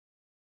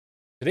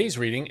Today's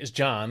reading is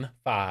John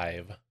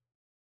 5.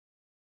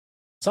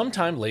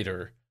 Sometime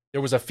later,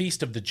 there was a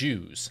feast of the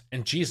Jews,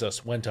 and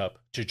Jesus went up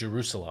to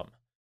Jerusalem.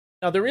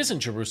 Now there is in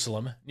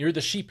Jerusalem, near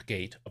the sheep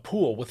gate, a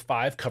pool with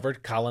 5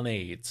 covered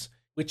colonnades,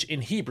 which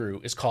in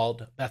Hebrew is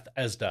called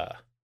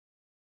Bethesda.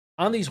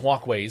 On these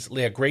walkways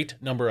lay a great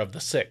number of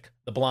the sick,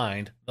 the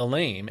blind, the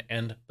lame,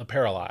 and the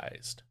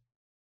paralyzed.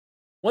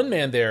 One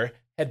man there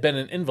had been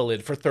an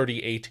invalid for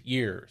 38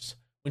 years.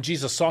 When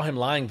Jesus saw him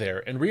lying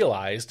there and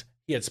realized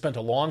he had spent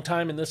a long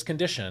time in this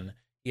condition,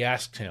 he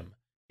asked him,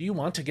 "Do you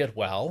want to get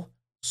well?"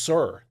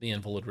 "Sir," the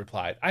invalid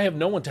replied, "I have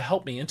no one to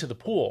help me into the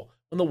pool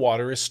when the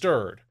water is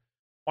stirred.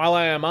 While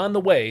I am on the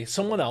way,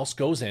 someone else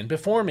goes in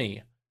before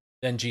me."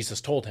 Then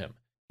Jesus told him,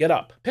 "Get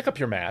up, pick up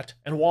your mat,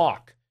 and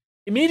walk."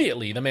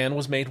 Immediately the man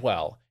was made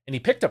well, and he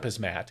picked up his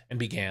mat and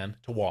began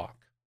to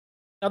walk.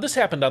 Now this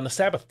happened on the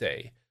Sabbath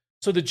day.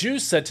 So the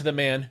Jews said to the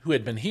man who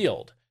had been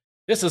healed,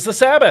 "This is the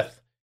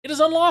Sabbath. It is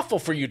unlawful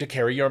for you to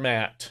carry your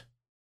mat."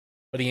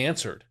 But he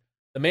answered,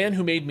 "The man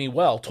who made me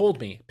well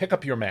told me, 'Pick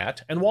up your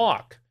mat and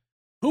walk.'"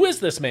 "Who is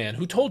this man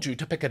who told you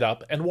to pick it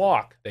up and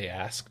walk?" they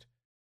asked.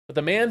 But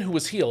the man who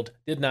was healed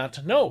did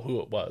not know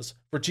who it was,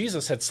 for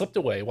Jesus had slipped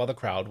away while the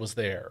crowd was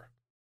there.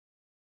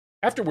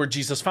 Afterward,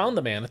 Jesus found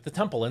the man at the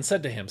temple and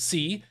said to him,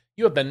 "See,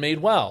 you have been made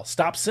well.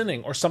 Stop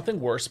sinning, or something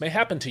worse may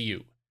happen to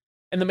you."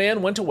 And the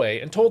man went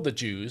away and told the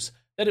Jews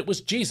that it was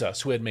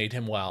Jesus who had made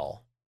him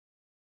well.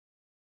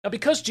 Now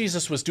because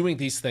Jesus was doing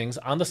these things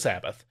on the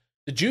Sabbath,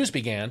 the Jews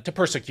began to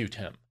persecute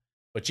him.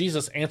 But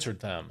Jesus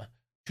answered them,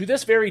 "To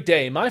this very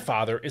day my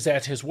Father is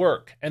at his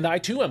work, and I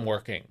too am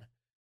working."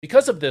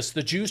 Because of this,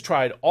 the Jews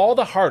tried all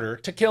the harder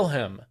to kill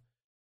him.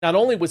 Not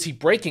only was he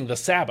breaking the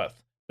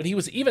Sabbath, but he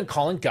was even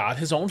calling God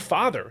his own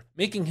Father,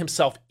 making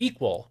himself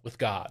equal with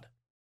God.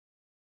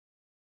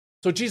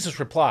 So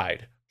Jesus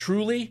replied,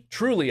 "Truly,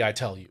 truly, I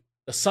tell you,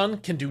 the Son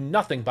can do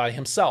nothing by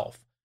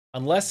himself,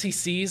 unless he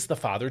sees the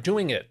Father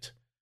doing it.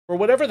 For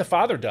whatever the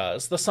Father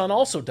does, the Son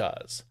also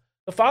does.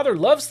 The Father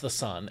loves the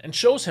Son and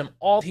shows him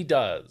all he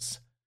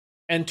does.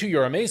 And to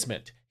your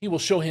amazement, he will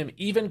show him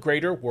even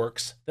greater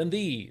works than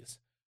these.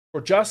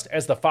 For just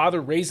as the Father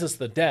raises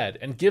the dead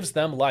and gives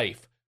them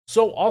life,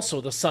 so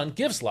also the Son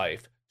gives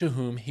life to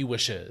whom he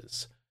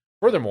wishes.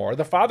 Furthermore,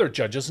 the Father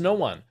judges no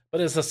one, but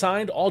has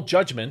assigned all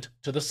judgment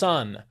to the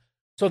Son,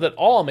 so that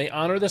all may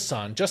honor the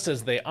Son just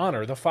as they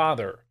honor the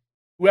Father.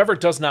 Whoever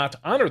does not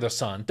honor the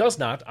Son does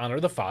not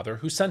honor the Father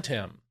who sent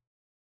him.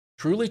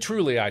 Truly,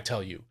 truly, I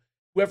tell you,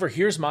 whoever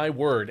hears my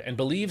word and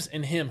believes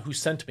in him who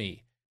sent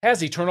me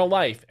has eternal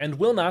life and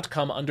will not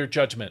come under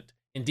judgment.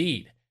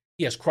 Indeed,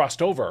 he has crossed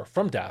over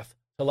from death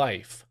to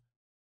life.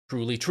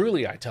 Truly,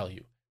 truly, I tell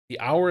you, the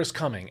hour is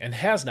coming and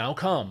has now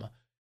come,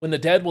 when the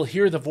dead will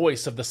hear the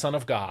voice of the Son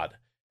of God,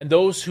 and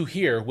those who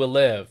hear will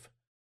live.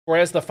 For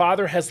as the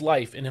Father has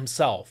life in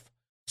himself,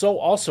 so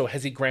also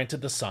has he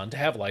granted the Son to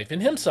have life in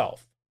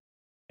himself.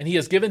 And he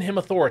has given him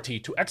authority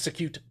to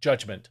execute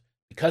judgment,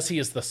 because he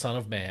is the Son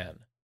of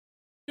Man.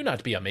 Do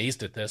not be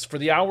amazed at this, for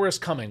the hour is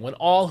coming when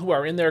all who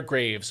are in their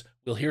graves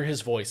will hear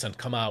his voice and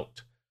come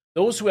out.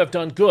 Those who have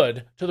done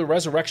good to the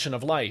resurrection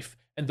of life,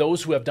 and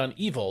those who have done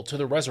evil to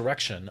the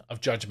resurrection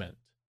of judgment.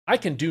 I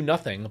can do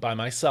nothing by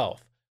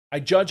myself. I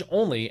judge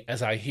only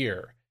as I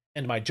hear,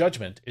 and my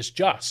judgment is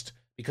just,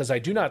 because I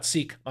do not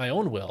seek my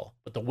own will,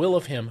 but the will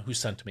of him who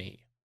sent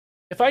me.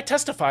 If I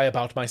testify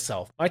about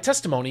myself, my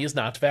testimony is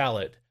not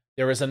valid.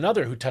 There is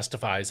another who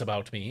testifies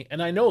about me,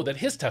 and I know that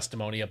his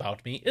testimony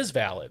about me is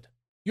valid.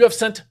 You have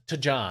sent to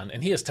John,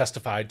 and he has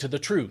testified to the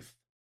truth.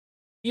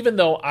 Even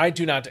though I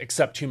do not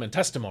accept human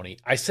testimony,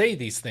 I say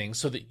these things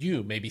so that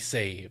you may be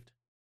saved.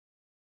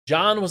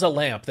 John was a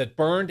lamp that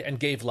burned and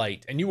gave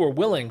light, and you were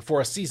willing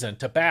for a season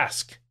to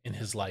bask in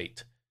his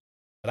light.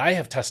 But I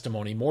have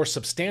testimony more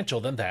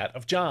substantial than that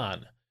of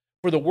John.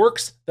 For the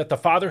works that the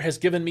Father has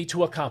given me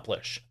to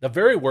accomplish, the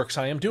very works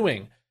I am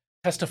doing,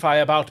 testify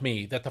about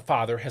me that the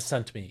Father has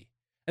sent me.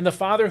 And the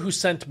Father who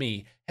sent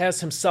me has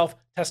himself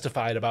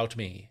testified about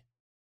me.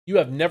 You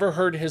have never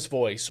heard his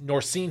voice,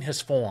 nor seen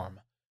his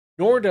form,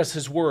 nor does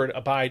his word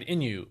abide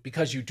in you,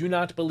 because you do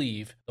not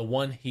believe the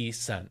one he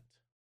sent.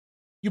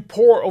 You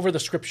pore over the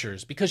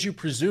Scriptures, because you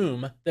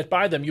presume that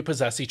by them you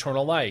possess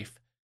eternal life.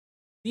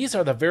 These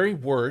are the very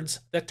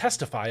words that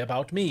testify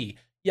about me,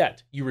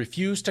 yet you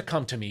refuse to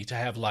come to me to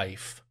have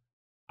life.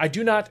 I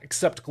do not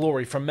accept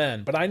glory from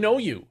men, but I know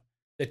you,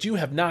 that you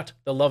have not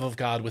the love of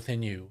God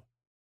within you.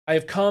 I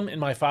have come in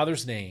my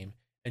Father's name,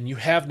 and you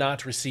have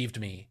not received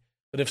me.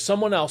 But if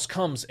someone else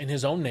comes in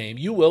his own name,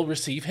 you will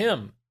receive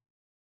him.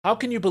 How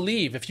can you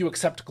believe if you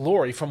accept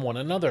glory from one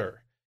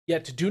another?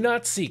 Yet do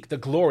not seek the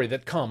glory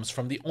that comes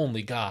from the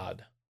only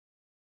God.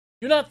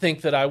 Do not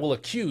think that I will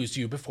accuse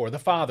you before the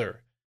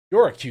Father.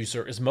 Your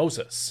accuser is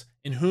Moses,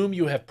 in whom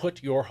you have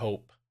put your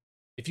hope.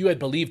 If you had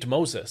believed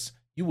Moses,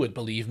 you would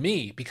believe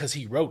me, because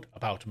he wrote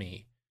about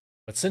me.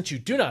 But since you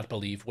do not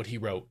believe what he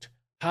wrote,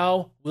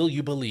 how will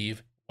you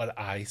believe what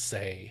I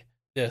say?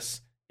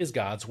 This is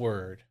God's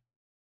word.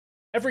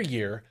 Every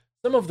year,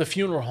 some of the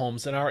funeral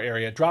homes in our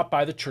area drop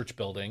by the church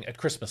building at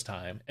Christmas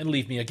time and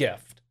leave me a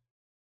gift.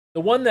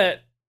 The one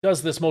that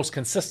does this most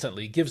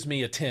consistently gives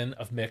me a tin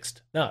of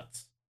mixed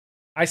nuts.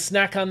 I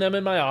snack on them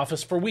in my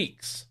office for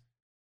weeks.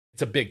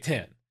 It's a big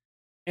tin.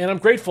 And I'm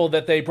grateful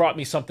that they brought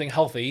me something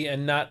healthy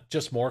and not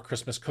just more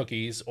Christmas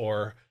cookies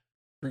or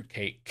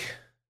fruitcake.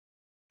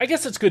 I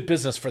guess it's good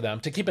business for them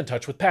to keep in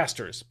touch with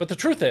pastors, but the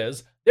truth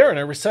is, they're in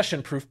a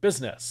recession-proof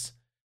business.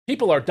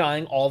 People are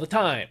dying all the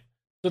time,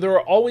 so there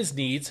are always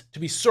needs to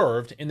be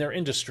served in their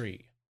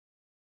industry.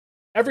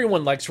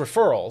 Everyone likes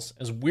referrals,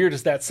 as weird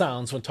as that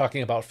sounds when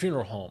talking about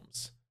funeral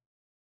homes.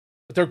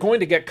 But they're going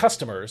to get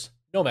customers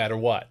no matter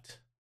what.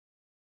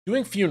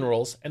 Doing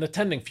funerals and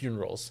attending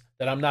funerals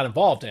that I'm not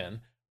involved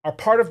in are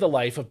part of the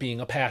life of being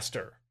a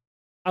pastor.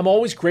 I'm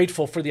always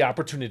grateful for the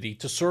opportunity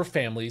to serve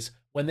families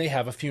when they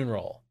have a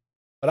funeral.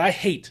 But I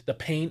hate the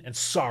pain and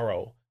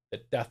sorrow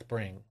that death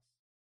brings.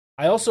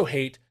 I also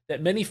hate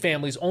that many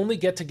families only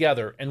get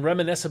together and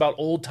reminisce about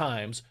old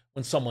times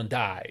when someone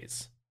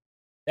dies.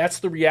 That's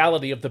the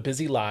reality of the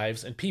busy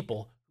lives and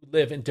people who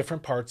live in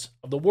different parts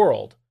of the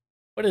world,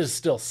 but it is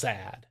still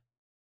sad.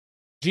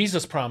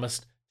 Jesus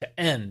promised to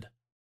end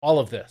all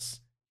of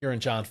this here in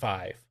John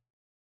 5.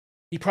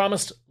 He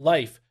promised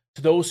life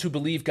to those who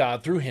believe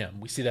God through him.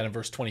 We see that in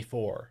verse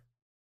 24.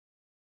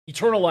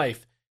 Eternal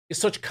life is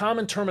such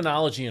common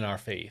terminology in our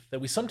faith that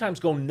we sometimes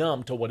go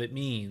numb to what it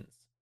means.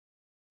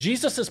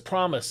 Jesus'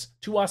 promise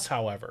to us,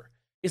 however,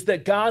 is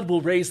that God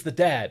will raise the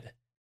dead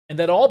and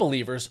that all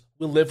believers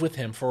will live with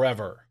him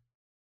forever.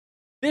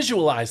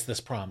 Visualize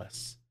this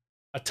promise.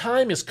 A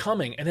time is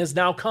coming and has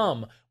now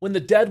come when the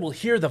dead will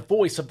hear the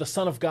voice of the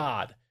Son of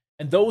God,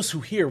 and those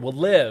who hear will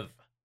live.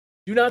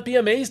 Do not be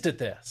amazed at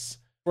this,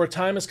 for a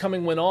time is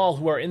coming when all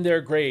who are in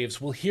their graves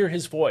will hear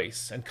his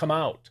voice and come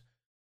out.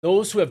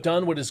 Those who have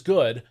done what is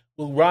good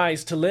will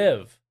rise to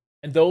live,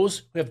 and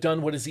those who have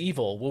done what is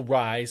evil will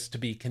rise to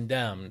be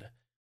condemned.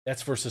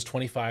 That's verses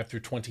 25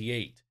 through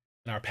 28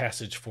 in our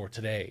passage for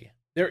today.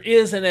 There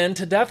is an end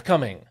to death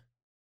coming,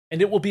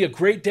 and it will be a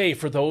great day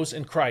for those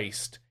in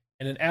Christ,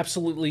 and an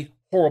absolutely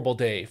horrible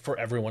day for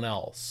everyone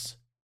else.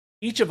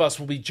 Each of us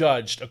will be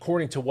judged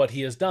according to what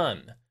he has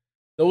done.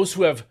 Those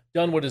who have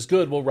done what is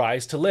good will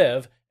rise to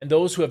live, and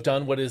those who have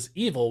done what is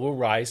evil will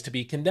rise to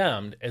be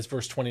condemned, as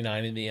verse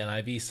 29 in the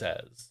NIV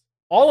says.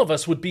 All of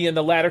us would be in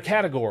the latter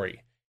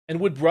category,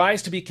 and would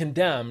rise to be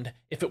condemned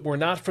if it were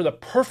not for the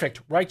perfect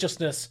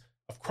righteousness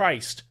of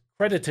Christ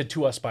credited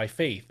to us by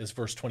faith, as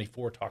verse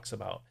 24 talks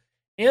about,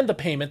 and the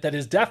payment that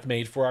his death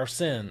made for our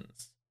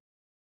sins.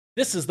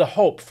 This is the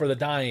hope for the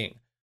dying,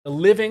 the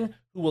living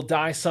who will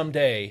die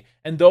someday,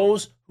 and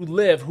those who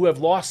live who have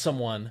lost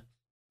someone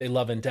they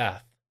love in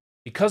death.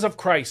 Because of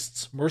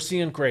Christ's mercy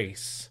and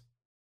grace,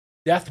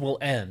 death will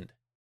end,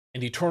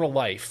 and eternal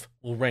life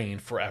will reign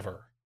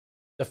forever.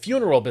 The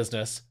funeral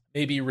business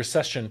may be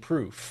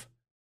recession-proof,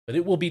 but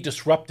it will be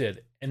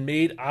disrupted and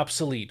made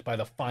obsolete by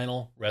the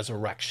final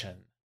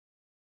resurrection.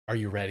 Are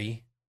you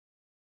ready?